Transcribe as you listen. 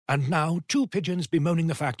And now, two pigeons bemoaning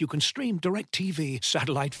the fact you can stream DirecTV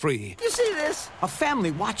satellite-free. You see this? A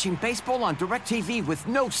family watching baseball on DirecTV with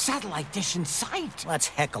no satellite dish in sight. Let's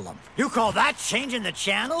heckle them. You call that changing the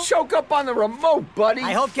channel? Choke up on the remote, buddy.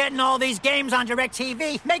 I hope getting all these games on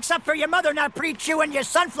DirecTV makes up for your mother not pre-chewing your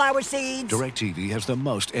sunflower seeds. DirecTV has the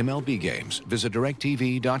most MLB games. Visit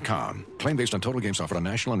DirecTV.com. Claim based on total games offered on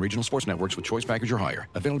national and regional sports networks with choice package or higher.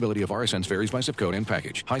 Availability of RSNs varies by zip code and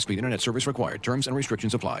package. High-speed internet service required. Terms and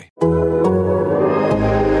restrictions apply. Final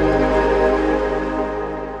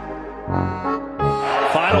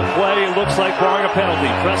play looks like barring a penalty.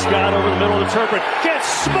 Prescott over the middle of the turf gets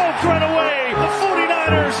smoked right away. The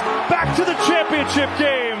 49ers back to the championship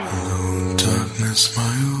game. Hello, darkness,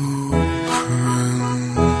 my old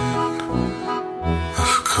friend.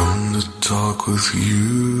 I've come to talk with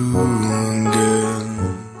you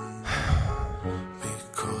again.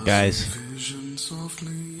 Guys,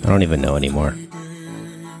 I don't even know anymore.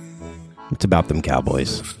 It's about them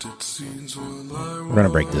Cowboys. We're going to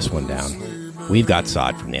break this one down. We've got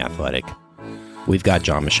Saad from The Athletic. We've got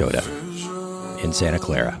John Machota in Santa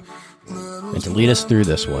Clara. And to lead us through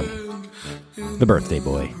this one, the birthday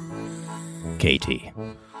boy, KT.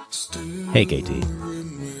 Hey, KT.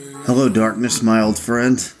 Hello, darkness, my old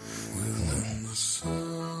friend.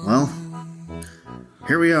 Well,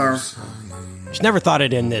 here we are. Just never thought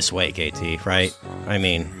it'd end this way, KT, right? I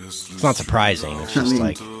mean, it's not surprising. It's just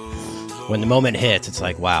like, when the moment hits, it's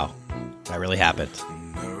like, wow, that really happened.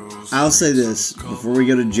 I'll say this, before we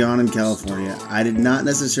go to John in California, I did not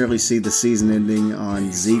necessarily see the season ending on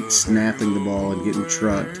Zeke snapping the ball and getting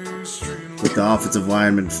trucked with the offensive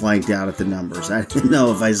lineman flanked out at the numbers. I didn't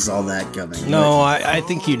know if I saw that coming. No, I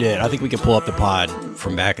think you did. I think we can pull up the pod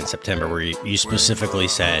from back in September where you specifically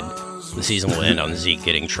said the season will end on Zeke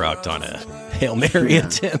getting trucked on a Hail Mary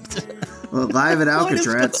attempt. Well, live at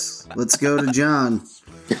Alcatraz. Let's go to John.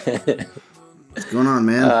 What's going on,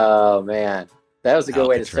 man? Oh, man. That was a good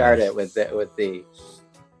way to start it with the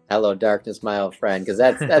hello, darkness, my old friend, because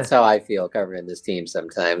that's how I feel covering this team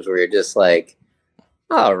sometimes, where you're just like,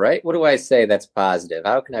 all right, what do I say that's positive?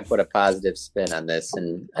 How can I put a positive spin on this?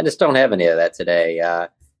 And I just don't have any of that today.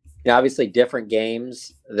 Obviously different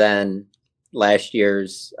games than last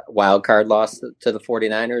year's wild card loss to the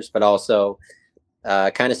 49ers, but also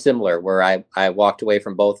kind of similar, where I walked away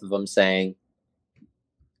from both of them saying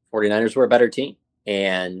 49ers were a better team.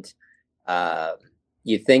 And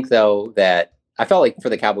you think, though, that I felt like for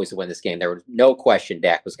the Cowboys to win this game, there was no question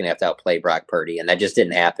Dak was going to have to outplay Brock Purdy, and that just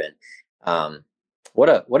didn't happen. What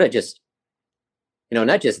a just,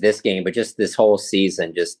 not just this game, but just this whole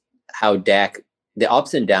season, just how Dak, the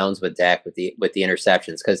ups and downs with Dak with the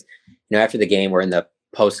interceptions. Because, after the game, we're in the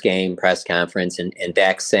post-game press conference, and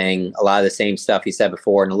Dak saying a lot of the same stuff he said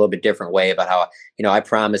before in a little bit different way about how, I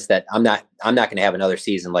promise that I'm not going to have another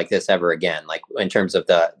season like this ever again. Like, in terms of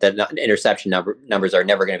the interception numbers are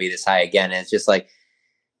never going to be this high again. And it's just like,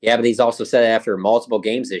 yeah, but he's also said it after multiple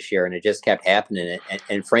games this year, and it just kept happening.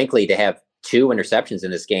 And frankly, to have 2 interceptions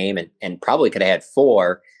in this game and probably could have had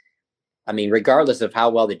 4. I mean, regardless of how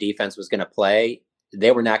well the defense was going to play,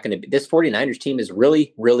 they were not going to be. This 49ers team is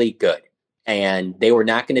really, really good. And they were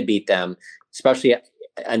not going to beat them, especially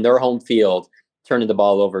on their home field, turning the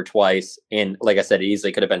ball over twice. And like I said, it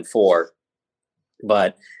easily could have been 4.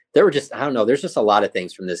 But there were just, I don't know, there's just a lot of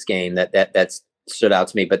things from this game that stood out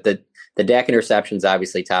to me. But the Dak interceptions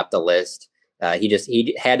obviously topped the list.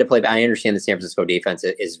 He had to play. I understand the San Francisco defense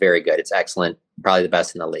is very good. It's excellent, probably the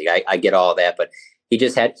best in the league. I get all of that, but he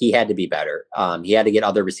had to be better. He had to get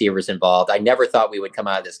other receivers involved. I never thought we would come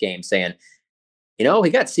out of this game saying, he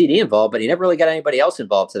got CD involved, but he never really got anybody else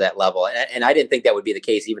involved to that level. And I didn't think that would be the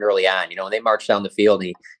case even early on. When they marched down the field and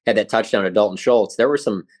he had that touchdown to Dalton Schultz, there were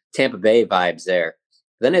some Tampa Bay vibes there.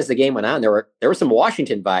 Then as the game went on, there were some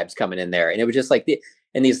Washington vibes coming in there. And it was just like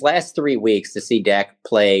in these last 3 weeks to see Dak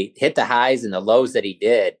hit the highs and the lows that he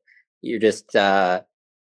did, you're just, I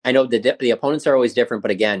know the opponents are always different,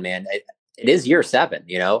 but again, man, it is year 7,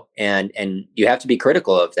 and you have to be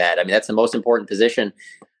critical of that. I mean, that's the most important position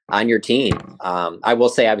on your team. I will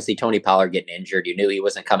say, obviously, Tony Pollard getting injured, you knew he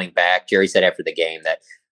wasn't coming back. Jerry said after the game that,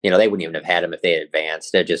 they wouldn't even have had him if they had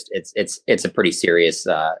advanced. It's a pretty serious,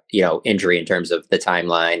 injury in terms of the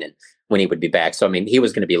timeline and when he would be back. So, I mean, he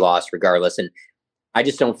was going to be lost regardless. And I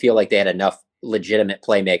just don't feel like they had enough legitimate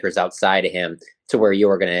playmakers outside of him to where you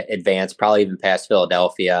were going to advance, probably even past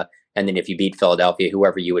Philadelphia. And then if you beat Philadelphia,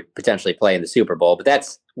 whoever you would potentially play in the Super Bowl, but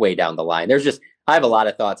that's way down the line. I have a lot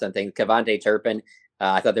of thoughts on things. KaVontae Turpin,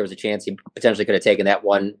 I thought there was a chance he potentially could have taken that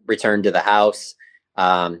one return to the house.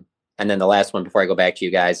 And then the last one before I go back to you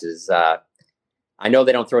guys is I know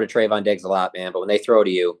they don't throw to Trayvon Diggs a lot, man, but when they throw to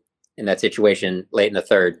you, in that situation late in the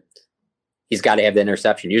third, he's got to have the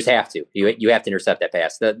interception. You just have to. You have to intercept that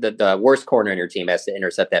pass. The worst corner in your team has to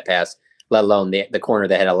intercept that pass, let alone the corner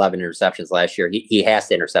that had 11 interceptions last year. He has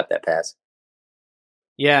to intercept that pass.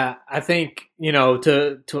 Yeah, I think,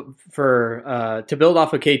 to build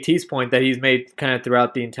off of KT's point that he's made kind of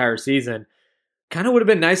throughout the entire season, kind of would have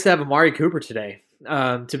been nice to have Amari Cooper today,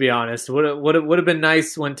 to be honest. Would have been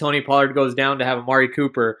nice when Tony Pollard goes down to have Amari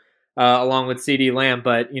Cooper along with CeeDee Lamb,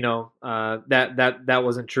 but, that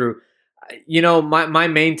wasn't true. My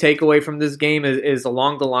main takeaway from this game is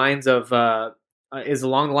along the lines of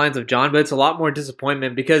John, but it's a lot more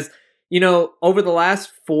disappointment because, over the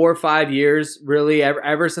last 4 or 5 years, really,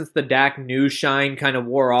 ever since the Dak news shine kind of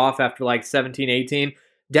wore off after like 17, 18,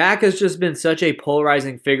 Dak has just been such a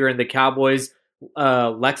polarizing figure in the Cowboys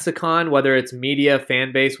lexicon, whether it's media,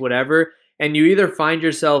 fan base, whatever, and you either find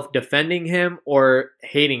yourself defending him or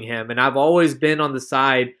hating him. And I've always been on the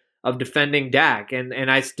side of defending Dak,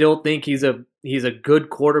 and I still think he's a good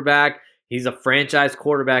quarterback. He's a franchise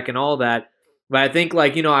quarterback and all that. But I think,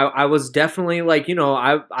 I was definitely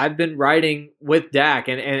I've been riding with Dak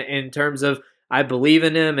and in terms of I believe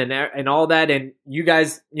in him and all that. And you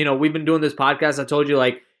guys, we've been doing this podcast. I told you,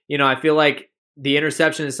 I feel like the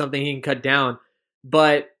interception is something he can cut down.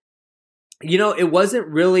 But, it wasn't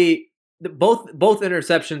really both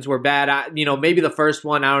interceptions were bad. Maybe the first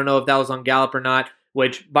one, I don't know if that was on Gallup or not,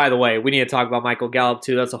 which, by the way, we need to talk about Michael Gallup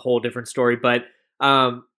too. That's a whole different story. But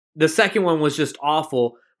the second one was just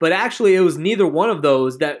awful. But actually, it was neither one of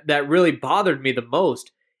those that really bothered me the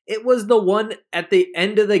most. It was the one at the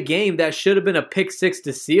end of the game that should have been a pick six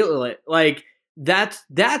to seal it.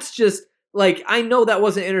 That's just, I know that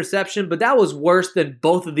wasn't interception, but that was worse than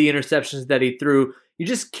both of the interceptions that he threw. You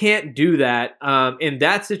just can't do that in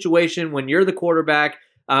that situation when you're the quarterback.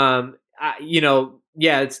 It's,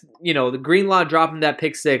 the Greenlaw dropping that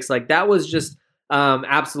pick six, that was just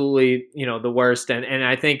absolutely, the worst. And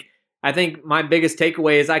I think my biggest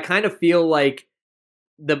takeaway is I kind of feel like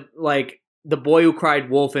the boy who cried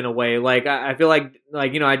wolf in a way. I feel like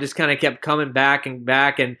I just kind of kept coming back and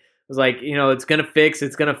was like, it's going to fix.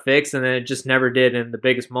 And then it just never did. In the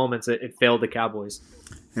biggest moments, it failed the Cowboys.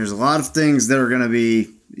 There's a lot of things that are going to be,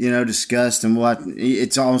 discussed and what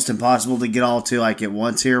it's almost impossible to get all to at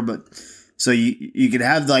once here. But so you could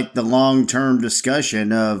have the long-term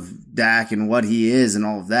discussion of Dak and what he is and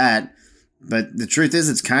all of that. But the truth is,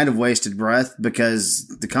 it's kind of wasted breath because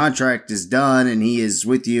the contract is done and he is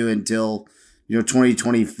with you until,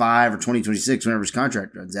 2025 or 2026, whenever his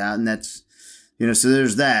contract runs out. And that's, so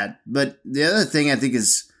there's that. But the other thing I think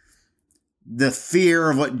is the fear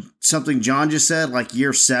of something John just said,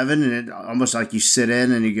 year 7, and it almost you sit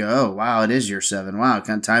in and you go, oh, wow, it is year 7. Wow,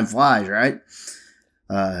 kind of time flies, right?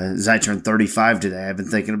 As I turned 35 today, I've been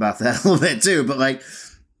thinking about that a little bit too. But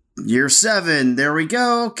year 7, there we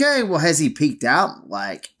go. Okay, well, has he peaked out?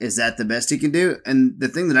 Is that the best he can do? And the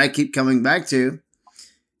thing that I keep coming back to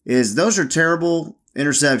is those are terrible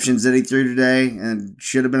interceptions that he threw today and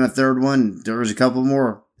should have been a third one. There was a couple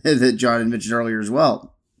more that John had mentioned earlier as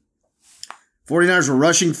well. 49ers were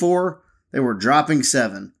rushing 4. They were dropping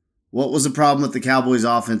 7. What was the problem with the Cowboys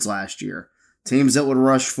offense last year? Teams that would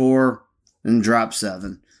rush 4 and drop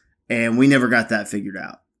 7. And we never got that figured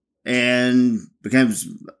out. And becomes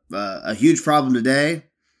a huge problem today.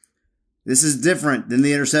 This is different than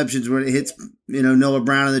the interceptions when it hits, Noah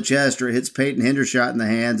Brown in the chest or it hits Peyton Hendershot in the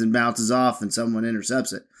hands and bounces off and someone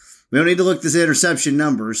intercepts it. We don't need to look at the interception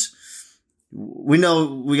numbers. We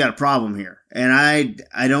know we got a problem here. And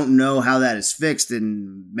I don't know how that is fixed,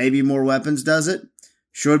 and maybe more weapons does it.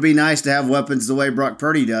 Sure would be nice to have weapons the way Brock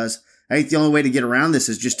Purdy does. I think the only way to get around this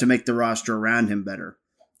is just to make the roster around him better.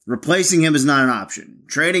 Replacing him is not an option.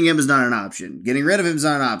 Trading him is not an option. Getting rid of him is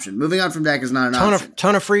not an option. Moving on from Dak is not an option.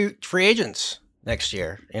 Ton of free agents next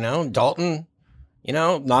year. Dalton,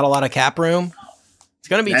 not a lot of cap room. It's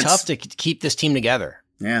going to be tough to keep this team together.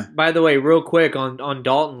 Yeah. By the way, real quick on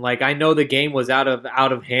Dalton, I know the game was out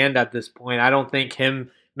of hand at this point. I don't think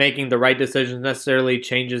him making the right decisions necessarily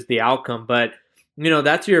changes the outcome, but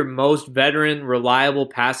that's your most veteran, reliable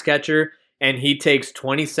pass catcher, and he takes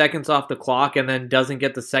 20 seconds off the clock and then doesn't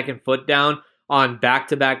get the second foot down on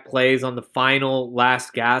back-to-back plays on the final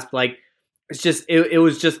last gasp. It's just it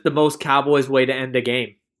was just the most Cowboys way to end the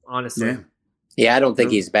game, honestly. Yeah, I don't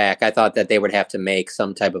think he's back. I thought that they would have to make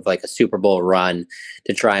some type of a Super Bowl run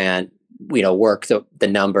to try and work the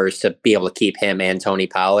numbers to be able to keep him and Tony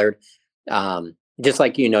Pollard.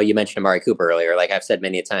 Just you mentioned Amari Cooper earlier. I've said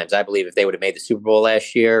many times, I believe if they would have made the Super Bowl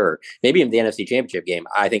last year or maybe even the NFC Championship game,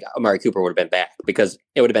 I think Amari Cooper would have been back because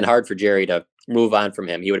it would have been hard for Jerry to move on from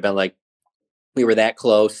him. He would have been We were that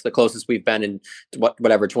close, the closest we've been in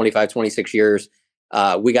 25, 26 years.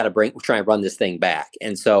 We got to try and run this thing back.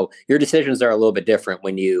 And so your decisions are a little bit different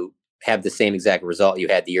when you have the same exact result you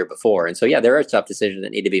had the year before. And so, yeah, there are tough decisions that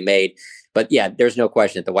need to be made. But yeah, there's no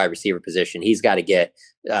question at the wide receiver position, he's got to get.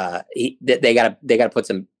 They got to put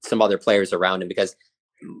some other players around him, because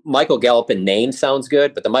Michael Gallup in name sounds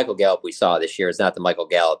good, but the Michael Gallup we saw this year is not the Michael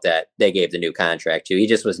Gallup that they gave the new contract to. He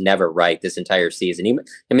just was never right this entire season.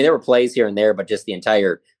 There were plays here and there, but just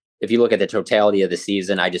if you look at the totality of the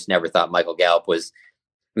season, I just never thought Michael Gallup was.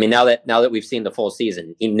 Now that we've seen the full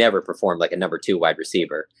season, he never performed like a number 2 wide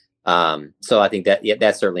receiver. So I think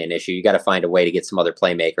that's certainly an issue. You got to find a way to get some other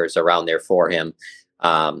playmakers around there for him.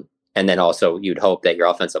 And then also you'd hope that your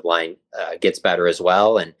offensive line gets better as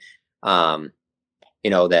well. And,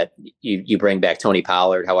 that you bring back Tony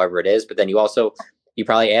Pollard, however it is, but then you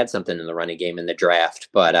probably add something in the running game in the draft.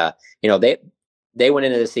 But, they went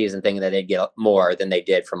into the season thinking that they'd get more than they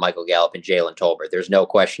did from Michael Gallup and Jalen Tolbert. There's no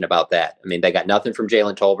question about that. They got nothing from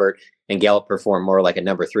Jalen Tolbert, and Gallup performed more like a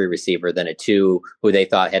number 3 receiver than a 2 who they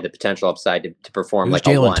thought had the potential upside to perform like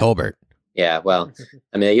a 1. Jalen Tolbert. Yeah, well,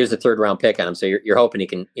 they used a 3rd round pick on him, so you're hoping he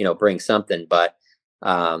can, bring something. But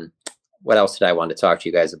what else did I want to talk to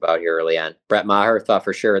you guys about here early on? Brett Maher thought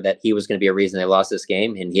for sure that he was going to be a reason they lost this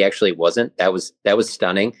game, and he actually wasn't. That was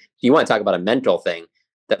stunning. You want to talk about a mental thing,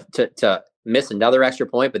 to miss another extra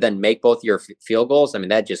point, but then make both your field goals.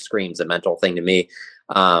 That just screams a mental thing to me.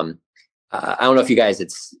 I don't know if you guys had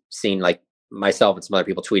seen, like myself and some other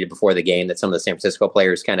people tweeted before the game, that some of the San Francisco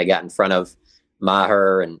players kind of got in front of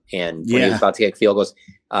Maher and when he was about to kick field goals.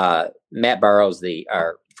 Matt Barrows,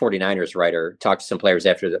 our 49ers writer, talked to some players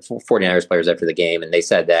after the 49ers players after the game, and they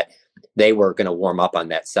said that they were going to warm up on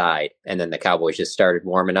that side, and then the Cowboys just started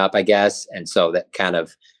warming up, I guess. And so that kind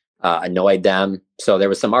of annoyed them. So there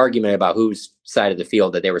was some argument about whose side of the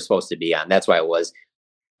field that they were supposed to be on. That's why it was.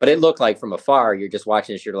 But it looked like from afar, you're just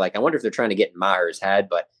watching this, you're like, I wonder if they're trying to get in Maher's head,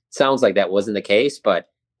 but it sounds like that wasn't the case. But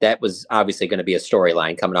that was obviously going to be a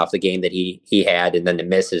storyline coming off the game that he had, and then to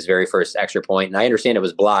miss his very first extra point. And I understand it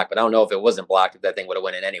was blocked, but I don't know if it wasn't blocked, if that thing would have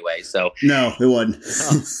went in anyway. So no, it wasn't.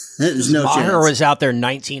 There's no Maher chance. was out there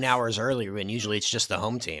 19 hours earlier, and usually it's just the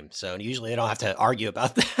home team. So usually they don't have to argue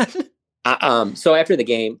about that. So after the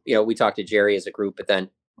game, we talked to Jerry as a group, but then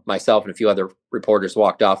myself and a few other reporters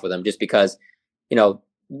walked off with him just because,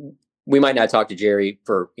 we might not talk to Jerry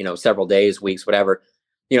for, several days, weeks, whatever,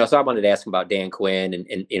 so I wanted to ask him about Dan Quinn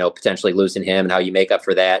and potentially losing him and how you make up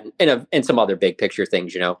for that and some other big picture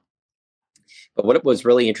things, But what was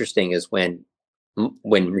really interesting is when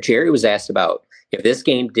Jerry was asked about if this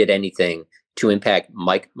game did anything to impact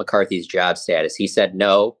Mike McCarthy's job status, he said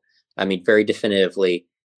no. Very definitively.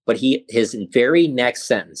 But his very next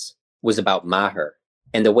sentence was about Maher,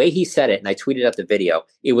 and the way he said it, and I tweeted out the video.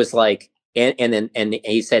 It was like, and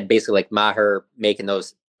he said basically like Maher making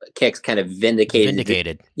those kicks kind of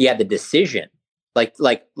vindicated. The decision, like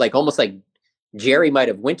almost like Jerry might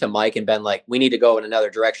have went to Mike and been like, we need to go in another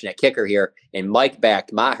direction at kicker here, and Mike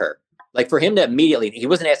backed Maher. Like for him to immediately, he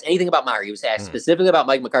wasn't asked anything about Maher. He was asked specifically about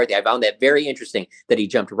Mike McCarthy. I found that very interesting that he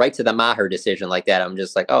jumped right to the Maher decision like that. I'm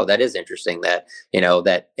just like, oh, that is interesting that,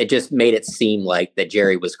 that it just made it seem like that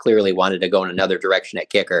Jerry was clearly wanted to go in another direction at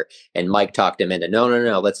kicker. And Mike talked him into, no,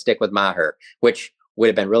 let's stick with Maher, which would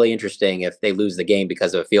have been really interesting if they lose the game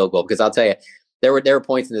because of a field goal. Because I'll tell you, there were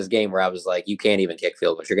points in this game where I was like, you can't even kick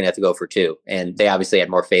field goals. You're going to have to go for 2. And they obviously had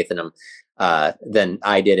more faith in him than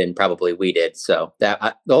I did, and probably we did. So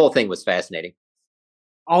the whole thing was fascinating.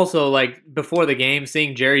 Also, like before the game,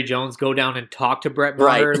 seeing Jerry Jones go down and talk to Brett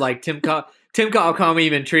Maher, right. Like Tim Kawakami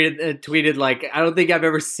even tweeted like, I don't think I've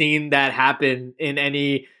ever seen that happen in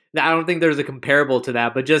any. I don't think there's a comparable to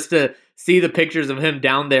that, but just to see the pictures of him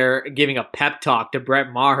down there giving a pep talk to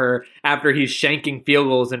Brett Maher after he's shanking field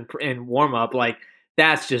goals in warm up, like.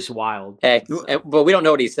 That's just wild. Hey, but we don't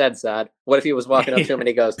know what he said, Saad. What if he was walking up to him and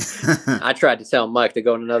he goes, I tried to tell Mike to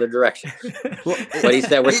go in another direction. But he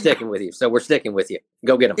said, we're sticking with you. So we're sticking with you.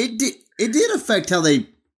 Go get him. It did affect how they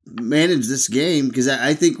managed this game, because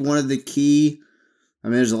I think one of the key,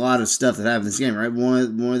 there's a lot of stuff that happened in this game, right?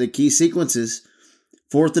 One of the key sequences,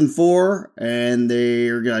 4th and 4, and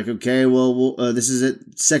they're like, okay, well this is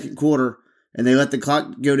it, second quarter, and they let the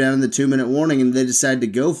clock go down in the 2-minute warning, and they decide to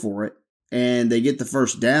go for it. And they get the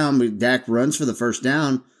first down. Dak runs for the first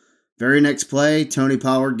down. Very next play, Tony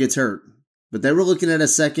Pollard gets hurt. But they were looking at a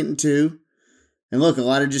 2nd and 2. And look, a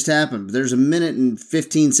lot had just happened. There's a minute and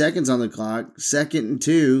 15 seconds on the clock, 2nd and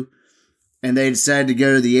 2. And they decided to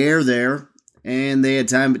go to the air there. And they had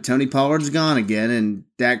time, but Tony Pollard's gone again. And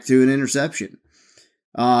Dak threw an interception.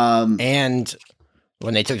 And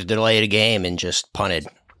when they took the delay of the game and just punted.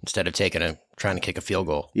 instead of trying to kick a field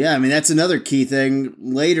goal. Yeah, I mean, that's another key thing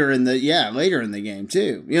later in the game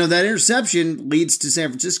too. That interception leads to San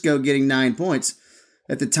Francisco getting 9 points.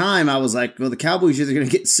 At the time, I was like, well, the Cowboys are either going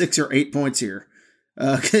to get 6 or 8 points here.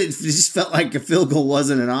 It just felt like a field goal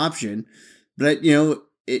wasn't an option. But,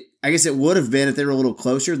 I guess it would have been if they were a little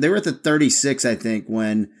closer. They were at the 36, I think,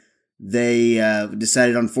 when they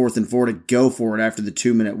decided on 4th and 4 to go for it after the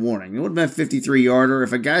 2-minute warning. It would have been a 53-yarder.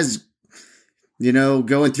 If a guy's,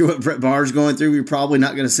 going through what Brett Maher's going through, you're probably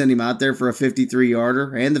not going to send him out there for a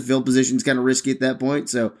 53-yarder. And the field position's kind of risky at that point.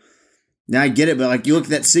 So now I get it, but like you look at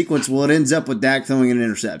that sequence, well, it ends up with Dak throwing an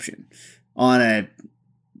interception on a.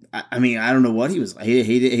 I mean, I don't know what he was.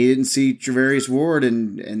 He didn't see Travarius Ward,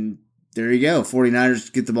 and there you go.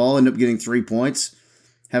 49ers get the ball, end up getting 3 points,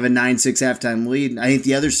 have a 9-6 halftime lead. I think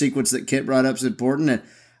the other sequence that Kent brought up is important, and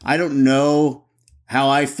I don't know how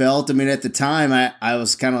I felt. I mean, at the time, I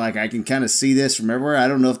was kind of like, I can kind of see this from everywhere. I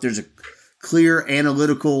don't know if there's a clear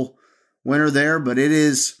analytical winner there, but it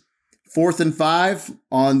is 4th and 5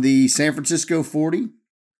 on the San Francisco 40.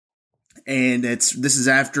 And this is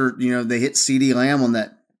after, they hit CeeDee Lamb on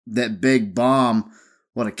that big bomb.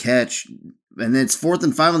 What a catch. And then it's 4th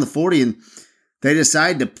and 5 on the 40, and they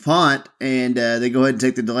decide to punt, and they go ahead and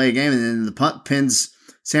take the delay of game, and then the punt pins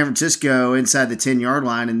San Francisco inside the 10-yard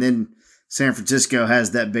line, and then San Francisco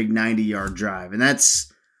has that big 90-yard drive. And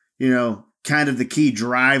that's, kind of the key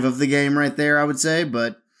drive of the game right there, I would say.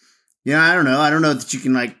 But, I don't know. I don't know that you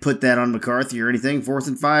can, put that on McCarthy or anything. 4th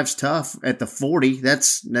and 5's tough. At the 40,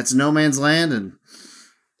 that's no man's land. And,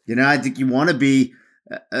 I think you want to be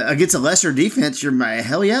against a lesser defense. You're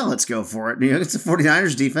hell yeah, let's go for it. It's the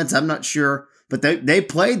 49ers defense. I'm not sure. But they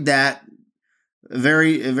played that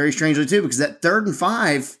very, very strangely, too, because that 3rd and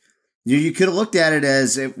 5, you could have looked at it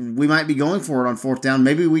as if we might be going for it on 4th down.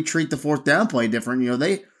 Maybe we treat the 4th down play different.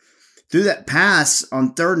 They threw that pass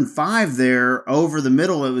on 3rd and 5 there over the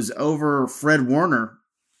middle. It was over Fred Warner.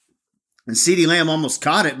 And CeeDee Lamb almost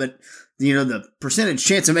caught it, but, the percentage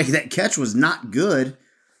chance of making that catch was not good.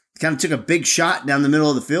 Kind of took a big shot down the middle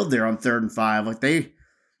of the field there on 3rd and 5.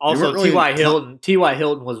 Also, T.Y.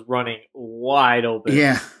 Hilton was running wide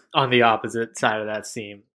open on the opposite side of that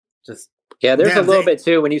seam. There's a little bit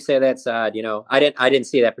too when you say that side. I didn't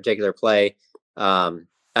see that particular play. I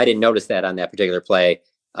didn't notice that on that particular play.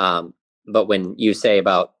 But when you say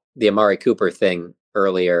about the Amari Cooper thing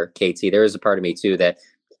earlier, KT, there is a part of me too that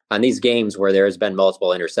on these games where there has been multiple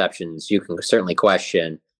interceptions, you can certainly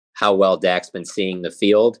question how well Dak's been seeing the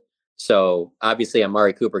field. So obviously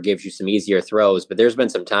Amari Cooper gives you some easier throws, but there's been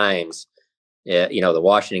some times, the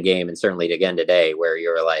Washington game and certainly again today where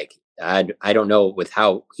you're like, I don't know with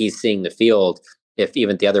how he's seeing the field, if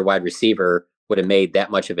even the other wide receiver would have made that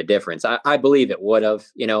much of a difference. I believe it would have,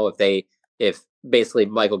 if basically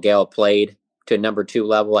Michael Gallup played to a number 2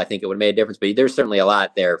 level, I think it would have made a difference, but there's certainly a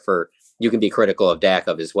lot there you can be critical of Dak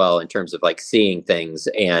of as well in terms of seeing things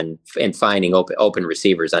and finding open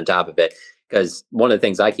receivers on top of it. Because one of the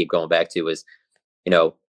things I keep going back to is,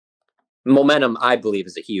 momentum, I believe,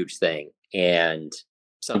 is a huge thing. And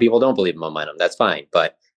some people don't believe in momentum. That's fine.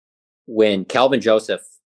 But when Calvin Joseph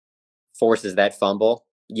forces that fumble,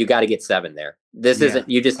 you got to get 7 there.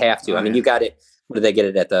 You just have to. I mean, you got it. What did they get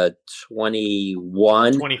it at the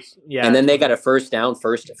 21? 20, yeah. And then they got a first down,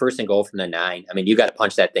 first and goal from the 9. I mean, you got to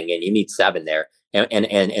punch that thing in. You need 7 there.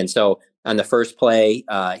 And so on the first play,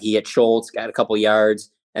 he hit Schultz, got a couple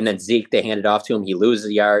yards. And then Zeke, they handed off to him. He loses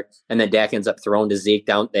a yard. And then Dak ends up throwing to Zeke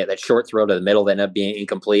down that short throw to the middle that ended up being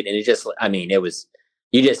incomplete. And it was,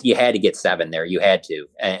 you had to get 7 there. You had to.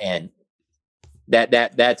 And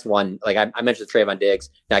that's one, I mentioned Trayvon Diggs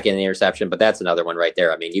not getting the interception, but that's another one right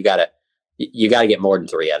there. I mean, you got to get more than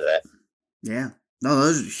 3 out of that. Yeah. No,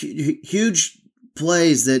 those are huge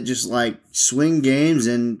plays that just swing games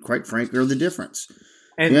and quite frankly are the difference.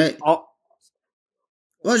 And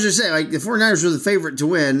well, I was just saying, the 49ers are the favorite to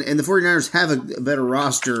win, and the 49ers have a better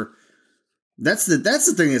roster. That's the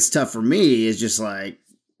thing that's tough for me is just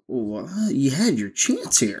you had your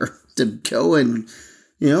chance here to go and,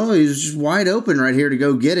 he was just wide open right here to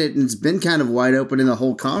go get it, and it's been kind of wide open in the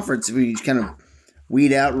whole conference. We kind of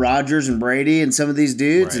weed out Rodgers and Brady and some of these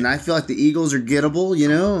dudes, and I feel like the Eagles are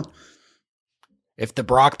gettable, If the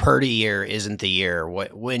Brock Purdy year isn't the year,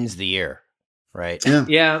 what wins the year? Right.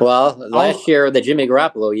 Yeah. Well, last year, the Jimmy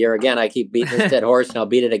Garoppolo year, again, I keep beating this dead horse and I'll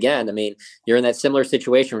beat it again. I mean, you're in that similar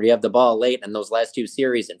situation where you have the ball late in those last 2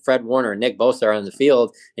 series and Fred Warner and Nick Bosa are on the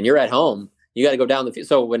field and you're at home, you got to go down the field.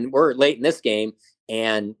 So when we're late in this game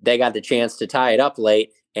and they got the chance to tie it up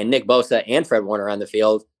late and Nick Bosa and Fred Warner are on the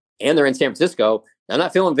field and they're in San Francisco, I'm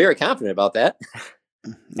not feeling very confident about that.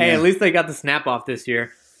 Hey, at least they got the snap off this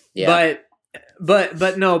year. Yeah. But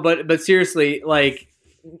But seriously, like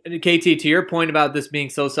KT, to your point about this being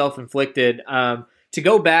so self-inflicted, to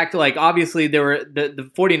go back to like obviously there were the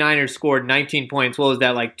 49ers scored 19 points. What was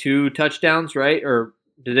that, like 2 touchdowns, right? Or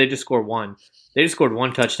did they just score 1? They just scored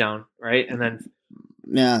 1 touchdown, right? And then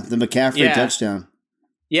the McCaffrey touchdown.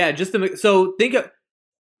 Yeah, so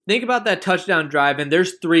think about that touchdown drive, and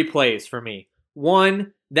there's 3 plays for me.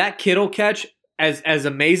 1, that Kittle catch, as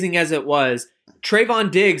amazing as it was,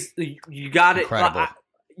 Trayvon Diggs, you got it.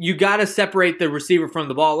 You got to separate the receiver from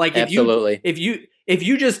the ball. Like Absolutely. if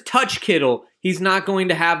you just touch Kittle, he's not going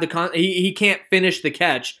to have he can't finish the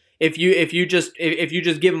catch. If you just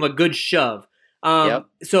give him a good shove.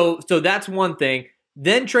 So that's one thing.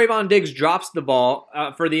 Then Trayvon Diggs drops the ball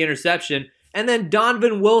for the interception, and then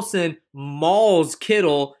Donovan Wilson mauls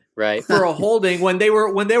Kittle for a holding when they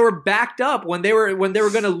were backed up, when they were going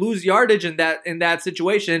to lose yardage in that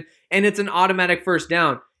situation, and it's an automatic first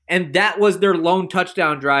down. And that was their lone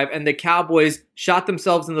touchdown drive, and the Cowboys shot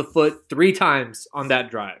themselves in the foot 3 times on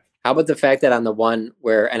that drive. How about the fact that on the one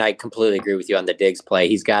where, and I completely agree with you on the Diggs play,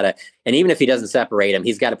 he's got to, and even if he doesn't separate him,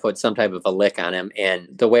 he's got to put some type of a lick on him. And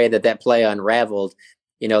the way that play unraveled,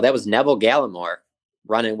 that was Neville Gallimore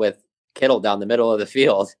running with Kittle down the middle of the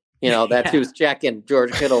field. That's who's checking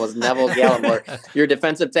George Kittle was Neville Gallimore, your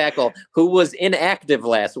defensive tackle, who was inactive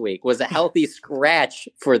last week, was a healthy scratch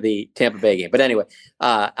for the Tampa Bay game. But anyway,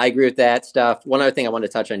 I agree with that stuff. One other thing I want to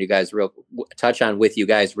touch on with you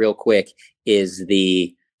guys real quick is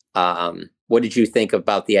the, what did you think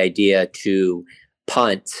about the idea to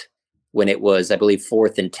punt when it was, I believe,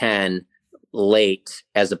 4th and 10 late,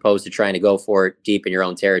 as opposed to trying to go for it deep in your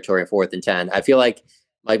own territory in 4th and 10? I feel like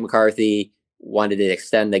Mike McCarthy wanted to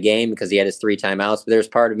extend the game because he had his 3 timeouts, but there's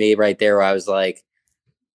part of me right there where I was like,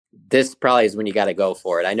 this probably is when you got to go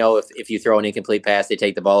for it. I know if you throw an incomplete pass, they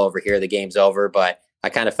take the ball over here, the game's over, but I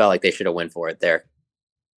kind of felt like they should have went for it there.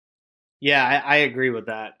 Yeah, I agree with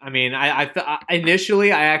that. I mean, I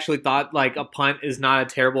initially I actually thought like a punt is not a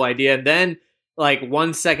terrible idea, and then like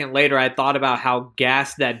 1 second later, I thought about how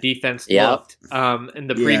gassed that defense looked in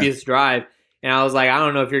the previous drive, and I was like, I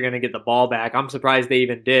don't know if you're going to get the ball back. I'm surprised they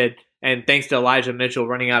even did, and thanks to Elijah Mitchell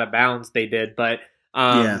running out of bounds, they did. But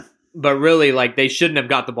really, like they shouldn't have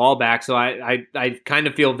got the ball back. So I kind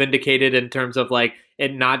of feel vindicated in terms of like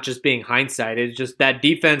it not just being hindsight. It's just that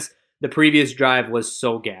defense. The previous drive was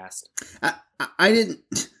so gassed. I didn't.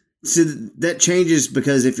 So that changes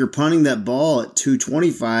because if you're punting that ball at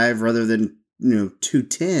 2:25 rather than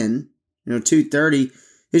 2:10, 2:30, it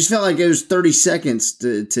just felt like it was 30 seconds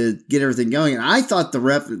to get everything going. And I thought the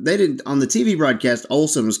ref, they didn't on the TV broadcast.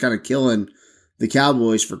 Olsen was kind of killing the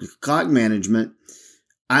Cowboys for clock management.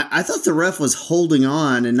 I thought the ref was holding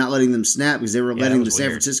on and not letting them snap because they were letting the San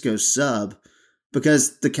Francisco sub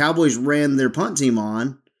because the Cowboys ran their punt team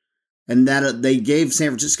on. And that they gave San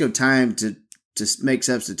Francisco time to make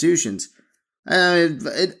substitutions.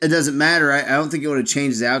 It doesn't matter. I don't think it would have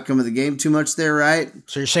changed the outcome of the game too much there, right?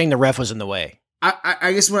 So you're saying the ref was in the way?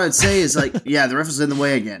 I guess what I'd say is like, yeah, the ref was in the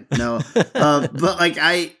way again. No, but like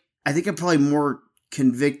I think I'm probably more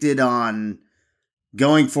convicted on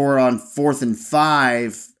going for it on 4th and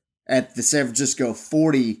 5 at the San Francisco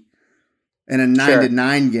 40 in a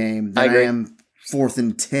 9-9 game than I am 4th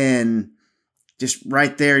and 10. Just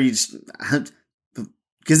right there, because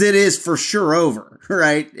it is for sure over,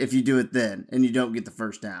 right? If you do it then and you don't get the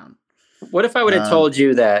first down. What if I would have told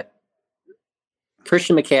you that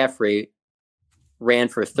Christian McCaffrey ran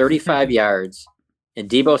for 35 yards and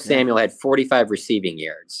Deebo Samuel had 45 receiving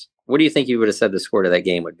yards? What do you think you would have said the score to that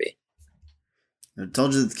game would be? I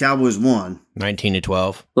told you that the Cowboys won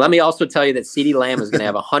 19-12. Let me also tell you that CeeDee Lamb is going to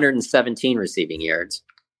have 117 receiving yards.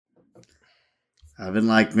 I've been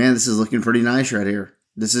like, man, this is looking pretty nice right here.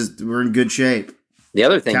 We're in good shape. The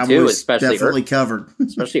other thing, too, especially covered.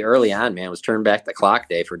 Especially early on, man, was turn back the clock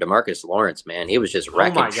day for DeMarcus Lawrence, man. He was just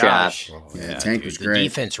wrecking shop. Tank was great. The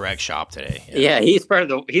defense wrecked shop today. Yeah, he's part of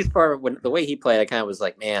the way he played, I kind of was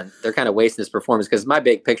like, man, they're kind of wasting this performance because my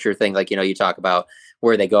big picture thing, like, you talk about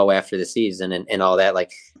where they go after the season and all that.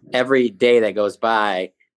 Like, every day that goes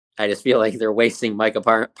by, I just feel like they're wasting Micah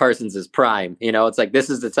Parsons' prime. It's like, this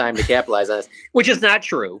is the time to capitalize on this, which is not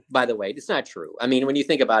true, by the way. It's not true. I mean, when you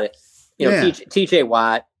think about it, TJ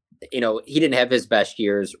Watt, he didn't have his best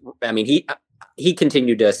years. I mean, he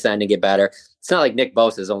continued to ascend and get better. It's not like Nick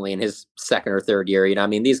Bosa is only in his 2nd or 3rd year. I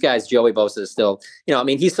mean, these guys, Joey Bosa is still,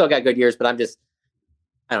 he's still got good years, but I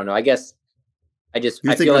don't know. I guess I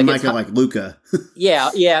feel like Micah like Luka.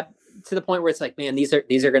 yeah. To the point where it's like, man, these are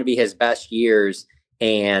going to be his best years.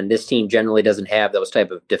 And this team generally doesn't have those type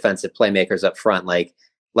of defensive playmakers up front. Like,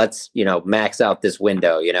 let's, max out this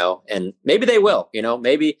window, and maybe they will,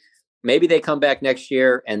 maybe maybe they come back next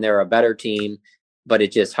year and they're a better team, but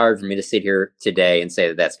it's just hard for me to sit here today and say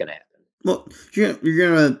that that's going to happen. Well, you're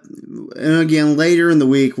gonna, and again later in the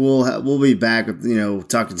week we'll be back with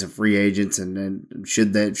talking to free agents and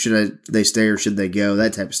should they stay or should they go,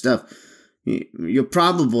 that type of stuff. You'll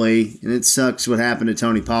probably, and it sucks what happened to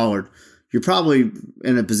Tony Pollard, you're probably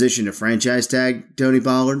in a position to franchise tag Tony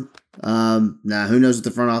Pollard. Now who knows what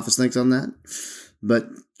the front office thinks on that, but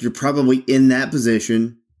you're probably in that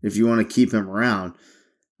position if you want to keep him around.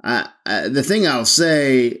 The thing I'll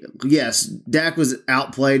say, yes, Dak was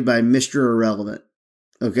outplayed by Mr. Irrelevant.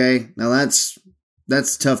 Okay, now that's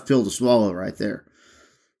a tough pill to swallow right there.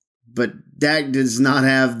 But Dak does not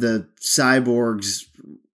have the cyborgs,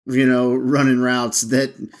 running routes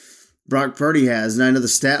that Brock Purdy has, and I know the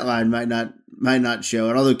stat line might not show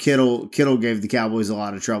it. Although Kittle gave the Cowboys a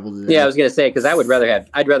lot of trouble today. Yeah, I was going to say because I'd rather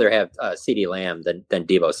have CeeDee Lamb than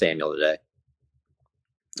Deebo Samuel today.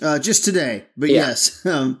 Just today, but yeah. Yes.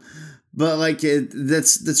 But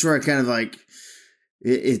that's where I kind of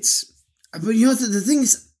it's. But the thing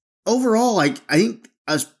is, overall, I think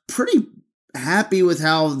I was pretty happy with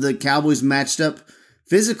how the Cowboys matched up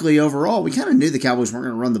physically. Overall, we kind of knew the Cowboys weren't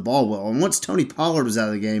going to run the ball well, and once Tony Pollard was out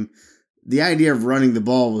of the game, the idea of running the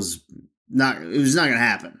ball was not going to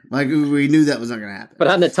happen. We knew that was not going to happen. But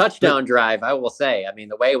on the touchdown drive, I will say, I mean,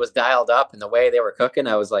 the way it was dialed up and the way they were cooking,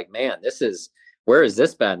 I was like, man, where has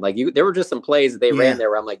this been? There were just some plays that they ran there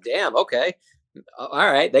where I'm like, damn, okay.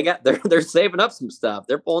 All right. They're saving up some stuff.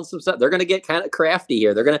 They're pulling some stuff. They're going to get kind of crafty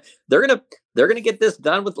here. They're going to get this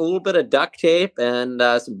done with a little bit of duct tape and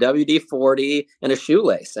some WD-40 and a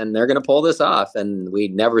shoelace. And they're going to pull this off. And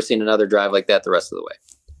we'd never seen another drive like that the rest of the way.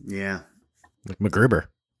 Yeah. Like McGruber.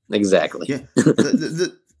 Exactly. Yeah.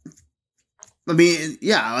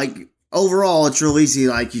 Overall, it's real easy.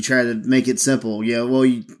 You try to make it simple. Yeah, well,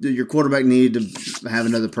 your quarterback needed to have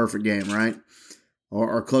another perfect game, right?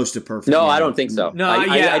 Or close to perfect. No, game. I don't think so. No,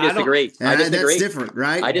 I disagree. I disagree. That's different,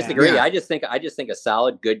 right? I disagree. Yeah. I just think a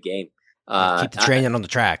solid, good game. Keep the train on the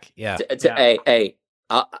track. Yeah. Hey,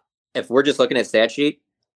 if we're just looking at stat sheet,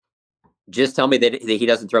 just tell me that he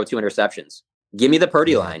doesn't throw 2 interceptions. Give me the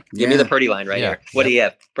Purdy line. Give me the Purdy line right here. What do you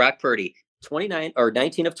have? Brock Purdy,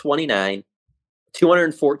 19 of 29.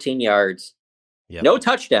 214 yards, no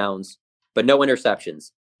touchdowns, but no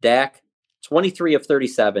interceptions. Dak, 23 of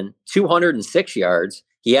 37, 206 yards.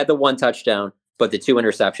 He had the 1 touchdown, but the 2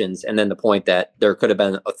 interceptions, and then the point that there could have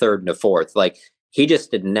been a third and a fourth. He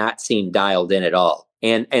just did not seem dialed in at all.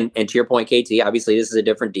 And to your point, KT, obviously this is a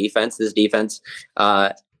different defense. This defense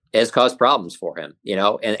has caused problems for him,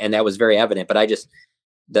 and that was very evident. But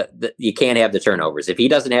you can't have the turnovers. If he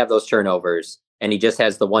doesn't have those turnovers, and he just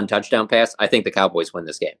has the 1 touchdown pass, I think the Cowboys win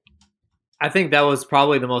this game. I think that was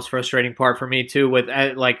probably the most frustrating part for me too, with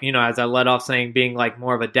as I led off saying being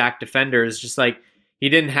more of a Dak defender, is just he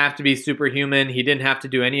didn't have to be superhuman. He didn't have to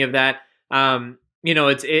do any of that.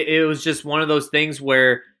 It was just one of those things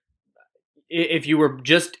where if you were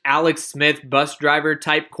just Alex Smith bus driver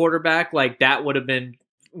type quarterback, that would have been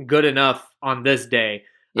good enough on this day.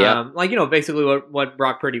 Yeah. Basically what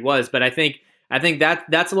Brock Purdy was. But I think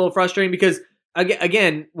that's a little frustrating because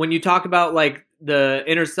again, when you talk about some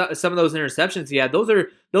of those interceptions he had, those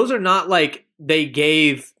are not they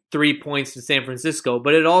gave 3 points to San Francisco,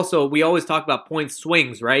 but we always talk about point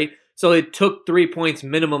swings, right? So it took 3 points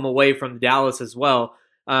minimum away from Dallas as well.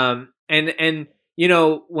 When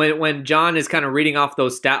John is kind of reading off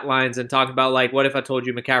those stat lines and talking about what if I told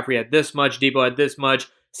you McCaffrey had this much, Deebo had this much,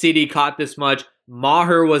 CD caught this much,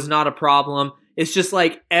 Maher was not a problem. It's just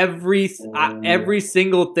every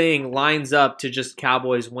single thing lines up to just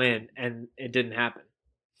Cowboys win, and it didn't happen.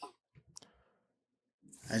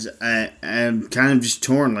 I'm kind of just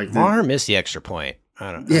torn. Maher missed the extra point.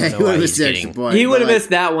 I don't know. Yeah, he would have missed the extra point. He would have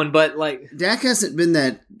missed that one, but Dak hasn't been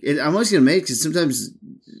that. I'm always going to make because sometimes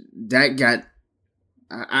Dak got.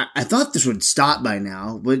 I thought this would stop by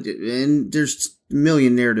now, and there's a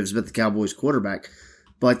million narratives about the Cowboys quarterback.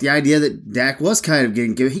 But the idea that Dak was kind of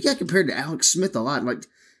he got compared to Alex Smith a lot.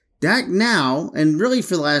 Dak now, and really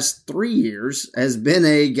for the last 3 years, has been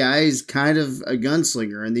a guy's kind of a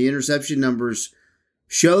gunslinger, and the interception numbers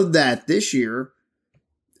showed that this year.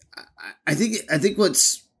 I think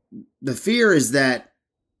what's the fear is that,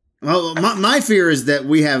 well, my fear is that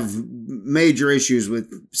we have major issues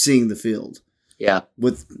with seeing the field. Yeah,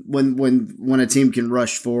 with when a team can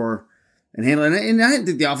rush for. And handle it. And I didn't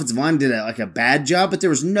think the offensive line did a bad job, but there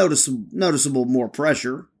was noticeable more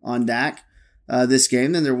pressure on Dak this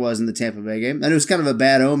game than there was in the Tampa Bay game. And it was kind of a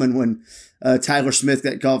bad omen when Tyler Smith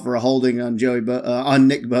got called for a holding on on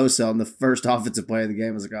Nick Bosa on the first offensive play of the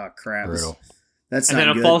game. I was like, oh crap, That's and not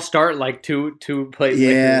then a good. false start like two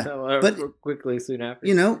plays but quickly soon after.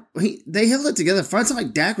 They held it together. It's not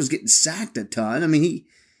like Dak was getting sacked a ton. I mean,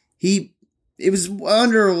 it was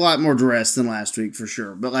under a lot more duress than last week for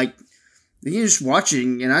sure. But like, you're just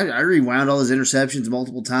watching, and I rewound all his interceptions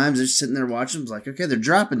multiple times. Just sitting there watching. I was like, okay, they're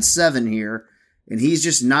dropping 7 here, and he's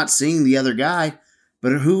just not seeing the other guy.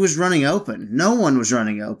 But who was running open? No one was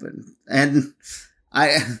running open. And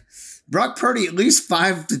Brock Purdy, at least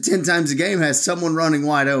 5 to 10 times a game, has someone running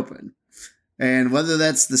wide open. And whether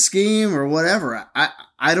that's the scheme or whatever,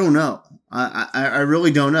 I don't know. I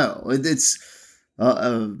really don't know. It's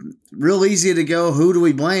real easy to go, who do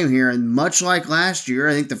we blame here? And much like last year,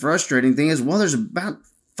 I think the frustrating thing is, there's about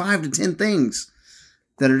 5 to 10 things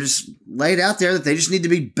that are just laid out there that they just need to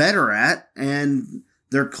be better at. And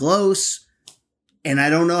they're close. And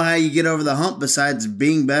I don't know how you get over the hump besides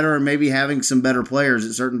being better or maybe having some better players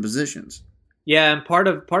at certain positions. Yeah, and part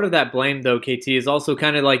of that blame, though, KT, is also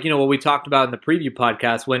kind of like, what we talked about in the preview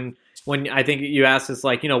podcast when I think you asked us,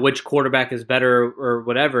 like, which quarterback is better or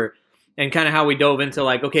whatever, and kind of how we dove into,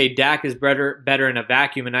 like, okay, Dak is better in a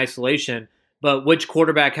vacuum in isolation, but which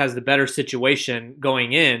quarterback has the better situation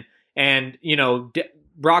going in? And,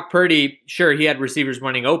 Brock Purdy, sure, he had receivers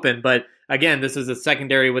running open, but again, this is a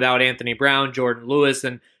secondary without Anthony Brown, Jordan Lewis,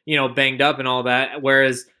 and, banged up and all that.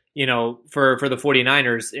 Whereas, for the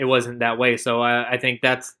 49ers, it wasn't that way. So I think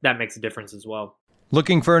that makes a difference as well.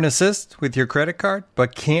 Looking for an assist with your credit card,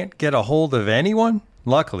 but can't get a hold of anyone?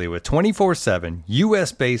 Luckily, with 24/7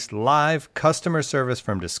 U.S.-based live customer service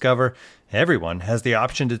from Discover, everyone has the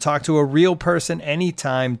option to talk to a real person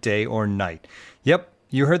anytime, day or night. Yep,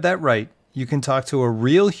 you heard that right. You can talk to a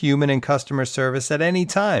real human in customer service at any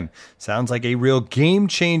time. Sounds like a real game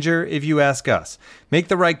changer if you ask us. Make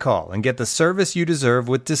the right call and get the service you deserve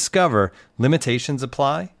with Discover. Limitations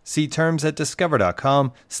apply. See terms at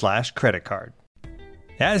discover.com/creditcard.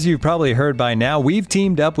 As you've probably heard by now, we've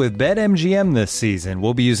teamed up with BetMGM this season.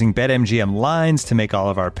 We'll be using BetMGM lines to make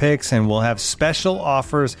all of our picks, and we'll have special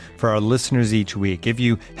offers for our listeners each week. If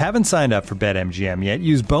you haven't signed up for BetMGM yet,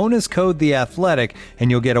 use bonus code THEATHLETIC,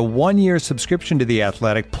 and you'll get a 1-year subscription to The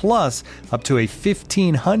Athletic, plus up to a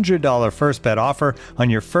 $1,500 first bet offer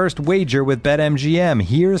on your first wager with BetMGM.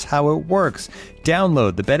 Here's how it works.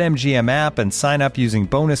 Download the BetMGM app and sign up using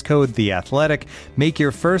bonus code THEATHLETIC. Make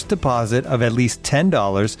your first deposit of at least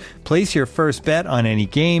 $10. Place your first bet on any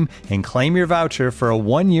game and claim your voucher for a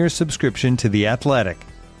 1-year subscription to The Athletic.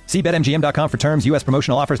 See BetMGM.com for terms. U.S.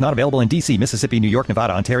 promotional offers not available in D.C., Mississippi, New York,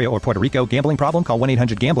 Nevada, Ontario, or Puerto Rico. Gambling problem? Call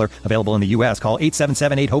 1-800-GAMBLER. Available in the U.S. Call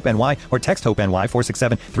 877-8-HOPE-NY or text HOPE-NY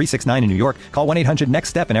 467-369 in New York. Call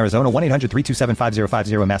 1-800-NEXT-STEP in Arizona.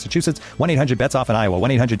 1-800-327-5050 in Massachusetts. 1-800-BETS-OFF in Iowa.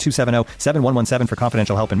 1-800-270-7117 for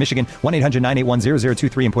confidential help in Michigan.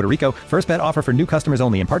 1-800-981-0023 in Puerto Rico. First bet offer for new customers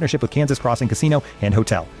only in partnership with Kansas Crossing Casino and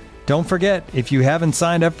Hotel. Don't forget, if you haven't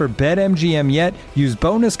signed up for BetMGM yet, use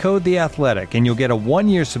bonus code THEATHLETIC, and you'll get a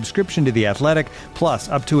 1-year subscription to The Athletic, plus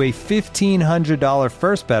up to a $1,500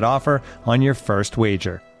 first bet offer on your first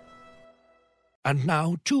wager. And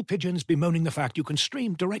now, 2 pigeons bemoaning the fact you can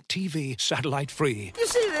stream DirecTV satellite-free. You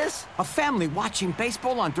see this? A family watching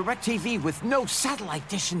baseball on DirecTV with no satellite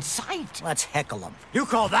dish in sight. Let's heckle them. You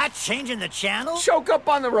call that changing the channel? Choke up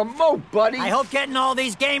on the remote, buddy. I hope getting all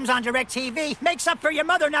these games on DirecTV makes up for your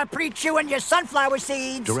mother not pre-chewing your sunflower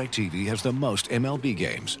seeds. DirecTV has the most MLB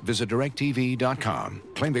games. Visit DirecTV.com.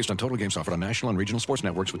 Claim based on total games offered on national and regional sports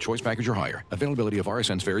networks with choice package or higher. Availability of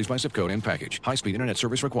RSNs varies by zip code and package. High-speed internet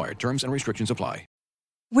service required. Terms and restrictions apply.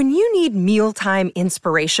 When you need mealtime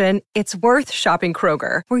inspiration, it's worth shopping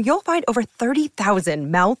Kroger, where you'll find over 30,000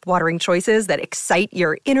 mouth-watering choices that excite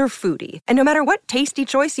your inner foodie. And no matter what tasty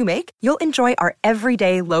choice you make, you'll enjoy our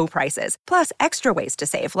everyday low prices, plus extra ways to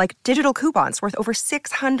save, like digital coupons worth over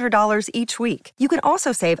 $600 each week. You can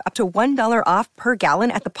also save up to $1 off per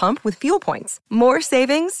gallon at the pump with fuel points. More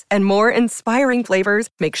savings and more inspiring flavors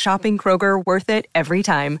make shopping Kroger worth it every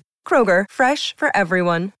time. Kroger, fresh for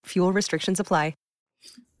everyone. Fuel restrictions apply.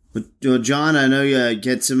 But John, I know you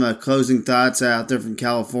get some closing thoughts out there from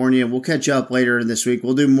California. We'll catch up later this week.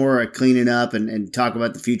 We'll do more cleaning up and talk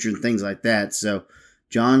about the future and things like that. So,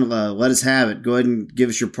 John, let us have it. Go ahead and give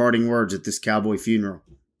us your parting words at this Cowboy funeral.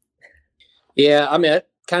 Yeah, I mean,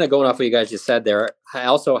 kind of going off what you guys just said there,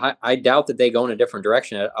 I doubt that they go in a different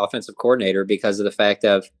direction at offensive coordinator because of the fact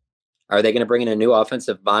of, are they going to bring in a new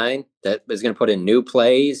offensive mind that is going to put in new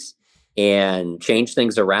plays and change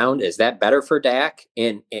things around? Is that better for Dak?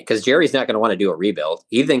 And because Jerry's not going to want to do a rebuild.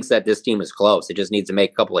 He thinks that this team is close. It just needs to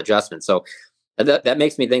make a couple adjustments. So that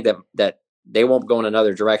makes me think that they won't go in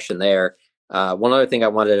another direction there. One other thing I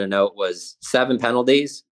wanted to note was 7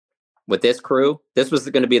 penalties with this crew, this was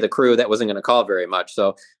going to be the crew that wasn't going to call very much.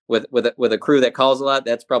 So with a crew that calls a lot,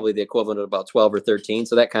 that's probably the equivalent of about 12 or 13.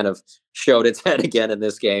 So that kind of showed its head again in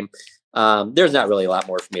this game. There's not really a lot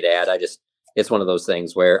more for me to add. It's one of those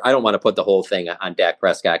things where I don't want to put the whole thing on Dak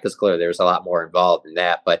Prescott because clearly there's a lot more involved in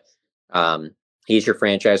that. But he's your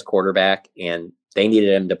franchise quarterback, and they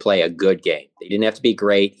needed him to play a good game. He didn't have to be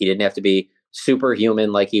great. He didn't have to be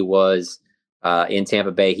superhuman like he was in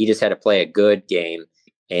Tampa Bay. He just had to play a good game,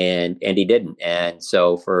 and he didn't. And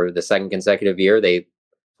so for the second consecutive year,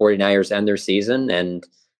 49ers end their season. And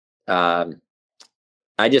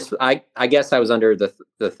I guess I was under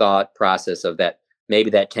the thought process of that. Maybe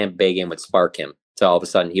that Tampa Bay game would spark him to all of a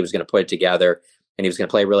sudden he was going to put it together and he was going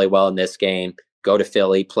to play really well in this game, go to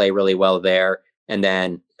Philly, play really well there, and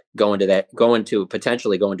then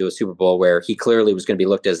potentially go into a Super Bowl where he clearly was going to be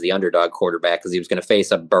looked as the underdog quarterback because he was going to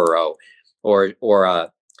face a Burrow or a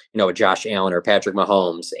Josh Allen or Patrick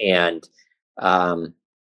Mahomes. And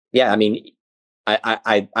I mean,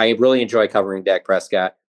 I really enjoy covering Dak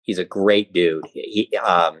Prescott. He's a great dude.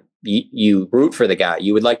 You root for the guy.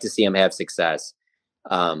 You would like to see him have success.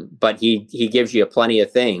 But he gives you plenty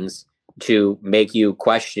of things to make you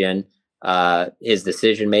question his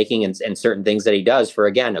decision making and certain things that he does for,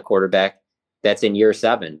 again, a quarterback that's in year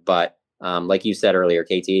 7. But like you said earlier,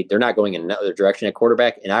 KT, they're not going in another direction at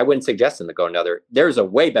quarterback, and I wouldn't suggest them to go another. There's a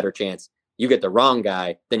way better chance you get the wrong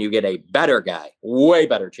guy than you get a better guy. Way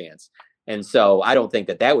better chance. And so I don't think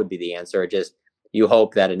that would be the answer. Just you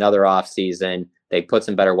hope that another offseason they put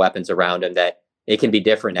some better weapons around him, that it can be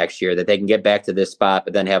different next year, that they can get back to this spot,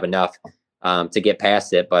 but then have enough to get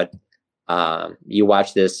past it. But you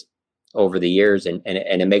watch this over the years and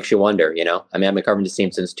it makes you wonder, I mean, I've been covering this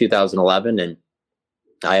team since 2011 and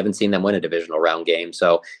I haven't seen them win a divisional round game.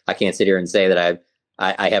 So I can't sit here and say that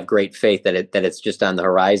I have great faith that it's just on the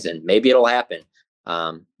horizon. Maybe it'll happen.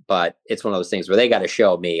 But it's one of those things where they got to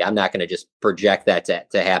show me. I'm not going to just project that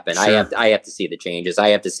to happen. Sure. I have to see the changes. I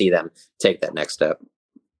have to see them take that next step.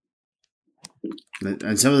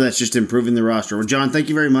 And some of that's just improving the roster. Well, John, thank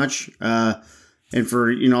you very much. And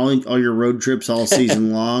for all your road trips all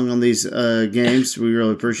season long on these games, we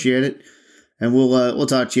really appreciate it. And we'll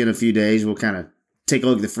talk to you in a few days. We'll kind of take a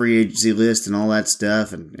look at the free agency list and all that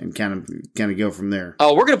stuff, and kind of go from there.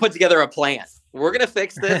 Oh, we're gonna put together a plan. We're gonna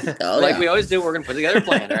fix this we always do. We're gonna put together a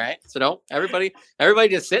plan. All right. So don't everybody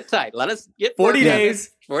just sit tight. Let us get 40 days.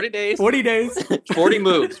 40 days. 40 days. 40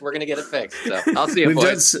 moves. We're gonna get it fixed. So I'll see you.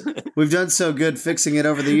 We've done so good fixing it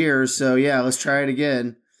over the years. So yeah, let's try it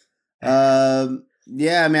again. I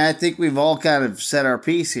mean, I think we've all kind of said our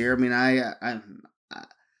piece here. I mean, I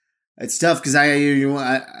it's tough because I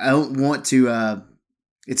don't want to.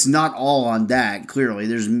 It's not all on Dak. Clearly,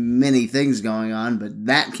 there's many things going on, but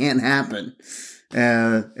that can't happen,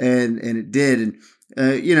 and it did. And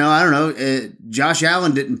I don't know. Josh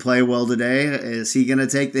Allen didn't play well today. Is he going to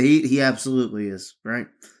take the heat? He absolutely is. Right?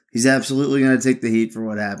 He's absolutely going to take the heat for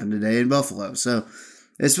what happened today in Buffalo. So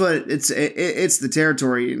it's the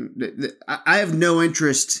territory. I have no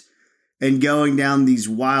interest in going down these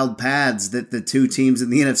wild paths that the two teams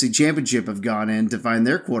in the NFC Championship have gone in to find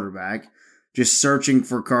their quarterback. Just searching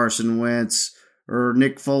for Carson Wentz, or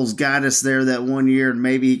Nick Foles got us there that one year and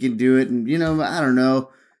maybe he can do it. And, I don't know,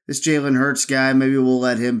 this Jalen Hurts guy, maybe we'll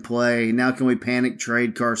let him play. Now can we panic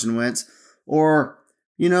trade Carson Wentz? Or,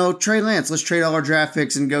 Trey Lance, let's trade all our draft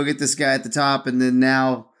picks and go get this guy at the top. And then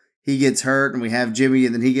now he gets hurt and we have Jimmy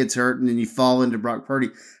and then he gets hurt and then you fall into Brock Purdy.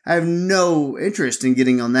 I have no interest in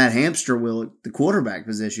getting on that hamster wheel at the quarterback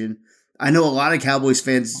position. I know a lot of Cowboys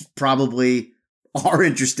fans probably are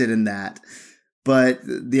interested in that, but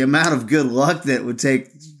the amount of good luck that would take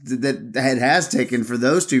that has taken for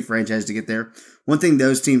those two franchises to get there. One thing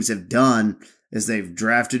those teams have done is they've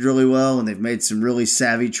drafted really well and they've made some really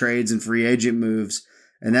savvy trades and free agent moves.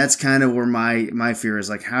 And that's kind of where my fear is,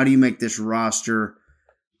 like, how do you make this roster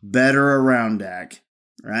better around Dak,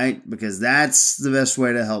 right? Because that's the best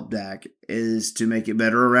way to help Dak, is to make it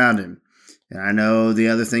better around him. And I know the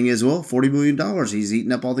other thing is, $40 million. He's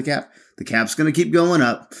eating up all the cap. The cap's going to keep going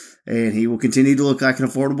up, and he will continue to look like an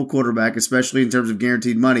affordable quarterback, especially in terms of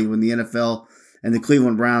guaranteed money, when the NFL and the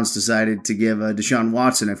Cleveland Browns decided to give Deshaun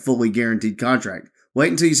Watson a fully guaranteed contract.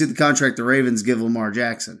 Wait until you see the contract the Ravens give Lamar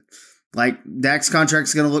Jackson. Like, Dak's contract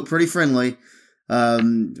is going to look pretty friendly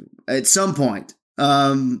at some point.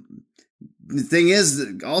 The thing is,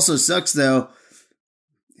 that also sucks, though,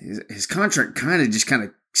 his contract kind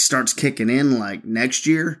of starts kicking in like next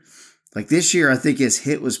year. Like this year, I think his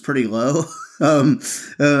hit was pretty low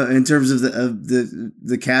in terms of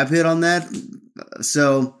the cap hit on that.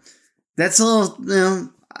 So that's a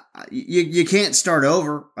little, you can't start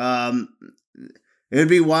over. It would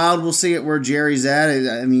be wild. We'll see it where Jerry's at.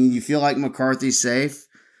 I mean, you feel like McCarthy's safe.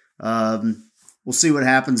 We'll see what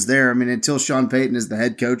happens there. I mean, until Sean Payton is the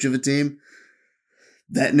head coach of a team,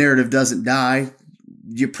 that narrative doesn't die.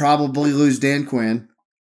 You probably lose Dan Quinn.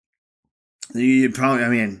 You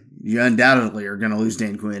undoubtedly are going to lose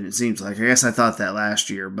Dan Quinn, it seems like. I guess I thought that last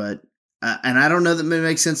year, but and I don't know that it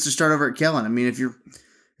makes sense to start over at Kellen. I mean, if you're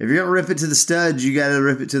going to rip it to the studs, you got to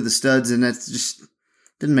rip it to the studs, and that's just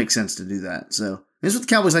didn't make sense to do that. So this is what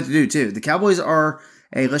the Cowboys like to do too. The Cowboys are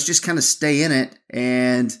let's just kind of stay in it,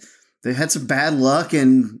 and they had some bad luck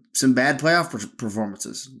and some bad playoff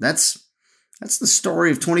performances. That's the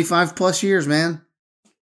story of 25 plus years, man.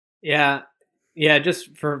 Yeah,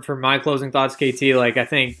 just for my closing thoughts, KT, like I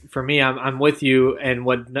think for me, I'm with you and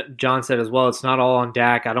what John said as well. It's not all on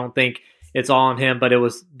Dak. I don't think it's all on him,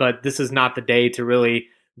 but this is not the day to really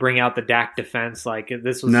bring out the Dak defense. Like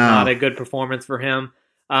this was not a good performance for him.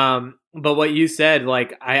 But what you said,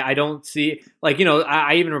 like I don't see, like, you know,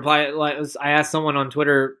 I even replied, like I asked someone on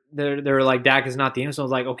Twitter, they're like, Dak is not the answer. I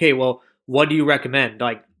was like, okay, well, what do you recommend?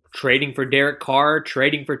 Like trading for Derek Carr,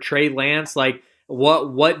 trading for Trey Lance, like.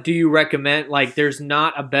 What do you recommend? Like, there's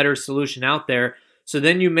not a better solution out there. So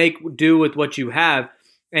then you make do with what you have.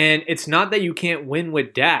 And it's not that you can't win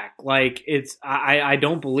with Dak. Like, I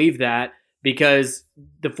don't believe that because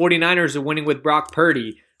the 49ers are winning with Brock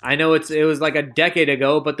Purdy. I know it was like a decade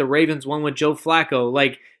ago, but the Ravens won with Joe Flacco.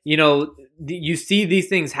 Like, you know, you see these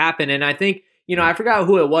things happen. And I think, you know, I forgot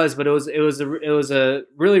who it was, but it was a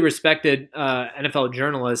really respected NFL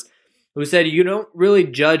journalist who said you don't really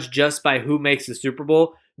judge just by who makes the Super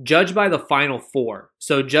Bowl, judge by the Final Four.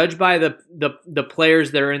 So judge by the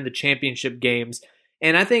players that are in the championship games.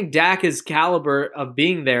 And I think Dak is caliber of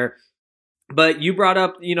being there. But you brought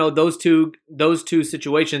up, you know, those two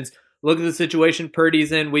situations. Look at the situation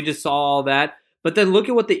Purdy's in. We just saw all that. But then look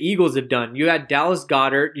at what the Eagles have done. You got Dallas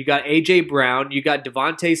Goedert, you got A.J. Brown, you got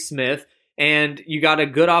Devontae Smith, and you got a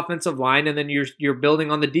good offensive line, and then you're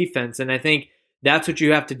building on the defense. And I think that's what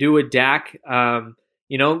you have to do with Dak.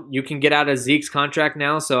 You know, you can get out of Zeke's contract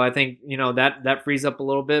now, so I think, you know, that frees up a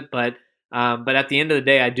little bit. But at the end of the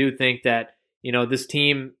day, I do think that, you know, this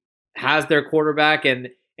team has their quarterback,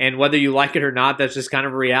 and whether you like it or not, that's just kind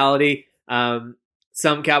of a reality.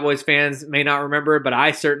 Some Cowboys fans may not remember it, but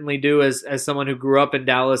I certainly do as someone who grew up in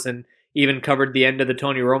Dallas and even covered the end of the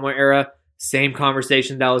Tony Romo era. Same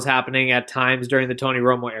conversation that was happening at times during the Tony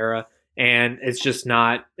Romo era. And it's just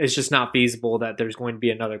not feasible that there's going to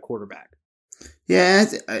be another quarterback. Yeah,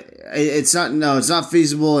 it's not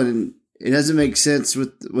feasible, and it doesn't make sense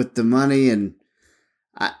with the money. And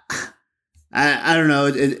I don't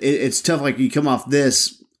know. It's tough. Like you come off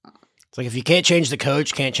this. It's like if you can't change the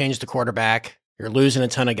coach, can't change the quarterback, you're losing a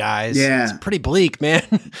ton of guys. Yeah, it's pretty bleak, man.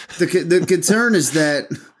 The concern is that.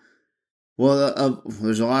 Well,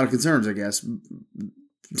 there's a lot of concerns, I guess.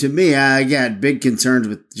 To me, I got big concerns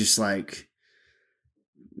with just like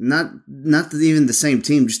not even the same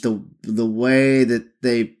team, just the way that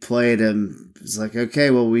they played him. It's like, okay,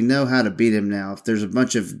 well, we know how to beat him now. If there's a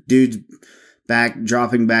bunch of dudes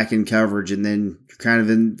dropping back in coverage, and then you're kind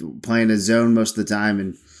of playing a zone most of the time,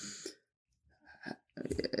 and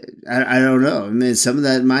I don't know. I mean, some of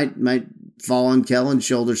that might fall on Kellen's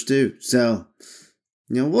shoulders too. So,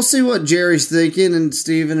 you know, we'll see what Jerry's thinking and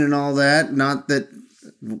Steven and all that. Not that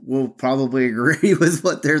we'll probably agree with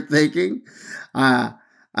what they're thinking. I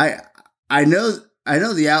know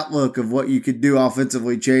the outlook of what you could do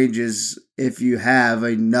offensively changes if you have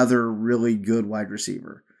another really good wide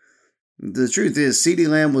receiver. The truth is, CeeDee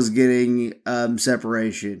Lamb was getting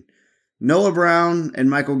separation. Noah Brown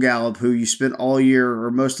and Michael Gallup, who you spent all year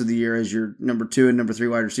or most of the year as your number 2 and number 3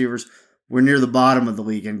 wide receivers, were near the bottom of the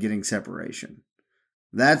league and getting separation.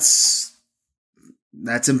 That's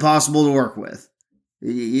impossible to work with.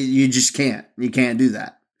 You just can't. You can't do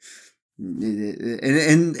that.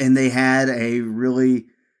 And they had a really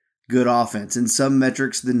good offense. In some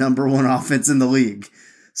metrics, the number 1 offense in the league.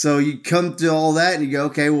 So you come to all that and you go,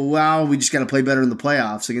 okay, well, wow, we just got to play better in the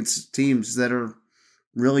playoffs against teams that are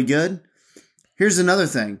really good. Here's another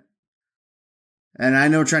thing. And I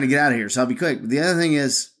know we're trying to get out of here, so I'll be quick. But the other thing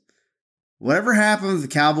is, whatever happened with the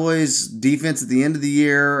Cowboys defense at the end of the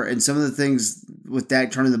year and some of the things with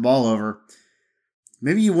Dak turning the ball over,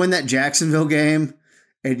 maybe you win that Jacksonville game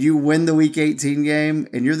and you win the Week 18 game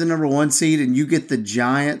and you're the number 1 seed and you get the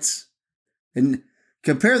Giants. And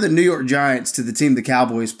compare the New York Giants to the team the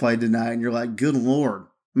Cowboys played tonight, and you're like, good Lord.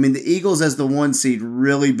 I mean, the Eagles as the 1 seed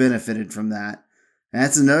really benefited from that. And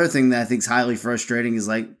that's another thing that I think is highly frustrating, is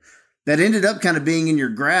like that ended up kind of being in your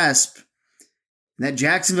grasp. That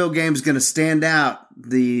Jacksonville game is going to stand out.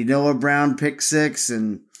 The Noah Brown pick 6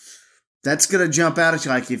 and that's going to jump out at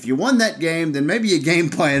you. Like, if you won that game, then maybe a game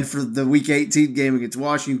plan for the Week 18 game against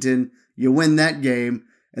Washington. You win that game,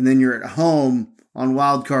 and then you're at home on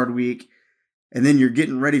Wild Card Week, and then you're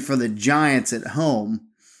getting ready for the Giants at home.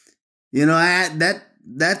 You know,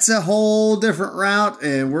 that's a whole different route,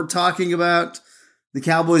 and we're talking about the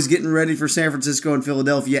Cowboys getting ready for San Francisco and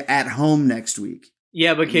Philadelphia at home next week.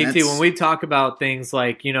 Yeah, but KT, when we talk about things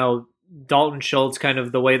like, you know, Dalton Schultz, kind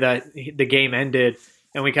of the way that the game ended,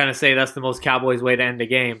 and we kind of say that's the most Cowboys way to end a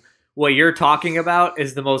game. What you're talking about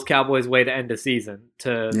is the most Cowboys way to end a season.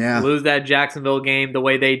 To lose that Jacksonville game the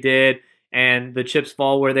way they did, and the chips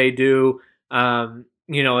fall where they do.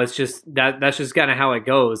 You know, it's just that's just kind of how it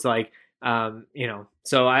goes. Like, you know,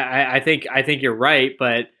 so I think you're right,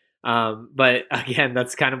 but again,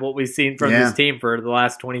 that's kind of what we've seen from this team for the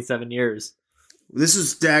last 27 years. This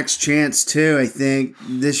is Dak's chance too, I think,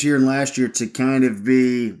 this year and last year to kind of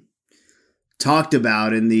be talked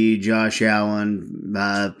about in the Josh Allen,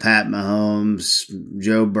 Pat Mahomes,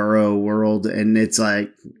 Joe Burrow world, and it's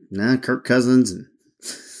like, Kirk Cousins, and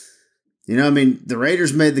you know, I mean, the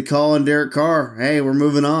Raiders made the call on Derek Carr. Hey, we're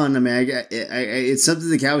moving on. I mean, it's something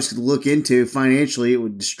the Cowboys could look into. Financially, it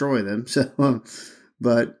would destroy them. So,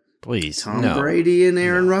 but please, Tom Brady and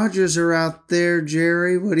Aaron Rodgers are out there.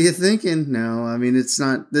 Jerry, what are you thinking? No, I mean, it's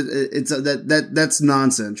not. That's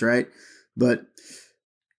nonsense, right? But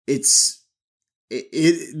the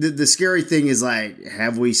scary thing is, like,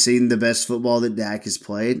 have we seen the best football that Dak has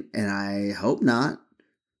played? And I hope not.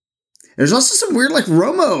 There's also some weird, like,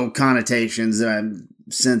 Romo connotations that I'm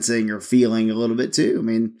sensing or feeling a little bit too. I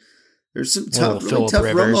mean, there's some tough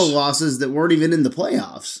Romo losses that weren't even in the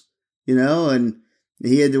playoffs, you know, and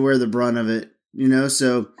he had to wear the brunt of it, you know.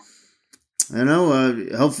 So I don't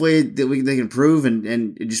know. Hopefully that they can improve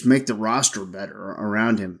and just make the roster better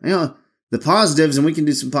around him. You know, the positives, and we can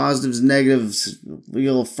do some positives and negatives. We get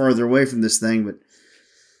a little further away from this thing, but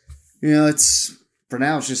you know, for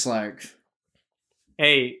now it's just like.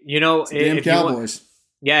 Hey, you know, if Cowboys.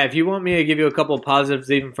 If you want me to give you a couple of positives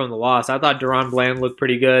even from the loss, I thought Deron Bland looked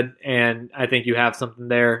pretty good, and I think you have something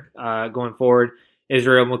there going forward.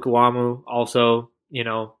 Israel Mukuamu also, you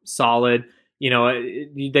know, solid. You know,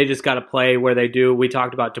 they just got to play where they do. We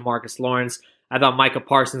talked about DeMarcus Lawrence. I thought Micah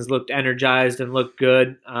Parsons looked energized and looked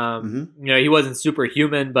good. You know, he wasn't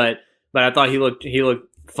superhuman, but I thought he looked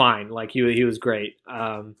fine. Like he was great.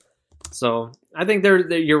 So I think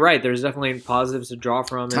you're right. There's definitely positives to draw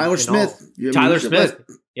from. Tyler Smith.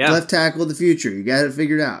 Left tackle of the future. You got it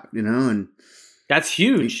figured out, you know, and that's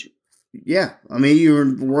huge. Yeah. I mean, you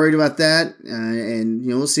were worried about that, and, you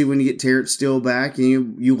know, we'll see when you get Terrence Steele back.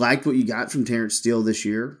 And you liked what you got from Terrence Steele this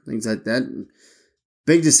year, things like that. And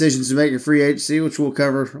big decisions to make your free agency, which we'll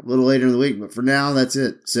cover a little later in the week. But for now, that's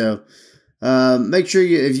it. So make sure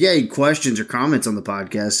if you got any questions or comments on the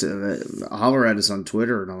podcast, holler at us on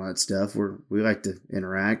Twitter and all that stuff. We like to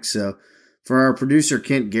interact. So for our producer,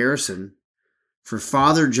 Kent Garrison, for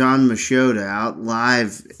Father John Machota out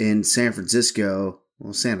live in San Francisco,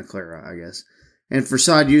 well, Santa Clara, I guess, and for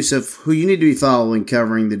Saad Youssef, who you need to be following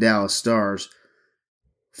covering the Dallas Stars.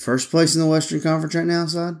 First place in the Western Conference right now,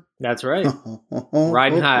 Saad? That's right.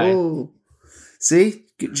 Riding high. See?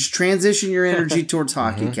 Just transition your energy towards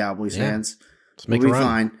hockey, Cowboys fans. We'll be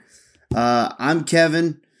fine. I'm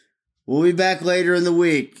Kevin. We'll be back later in the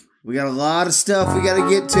week. We got a lot of stuff we got to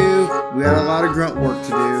get to. We got a lot of grunt work to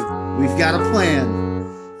do. We've got a plan.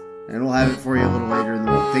 And we'll have it for you a little later in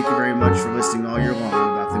the week. Thank you very much for listening all year long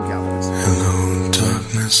about them Cowboys. Hello,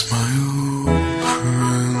 darkness, my old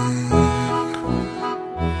friend.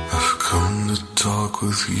 I've come to talk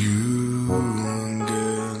with you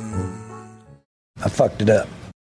again. I fucked it up.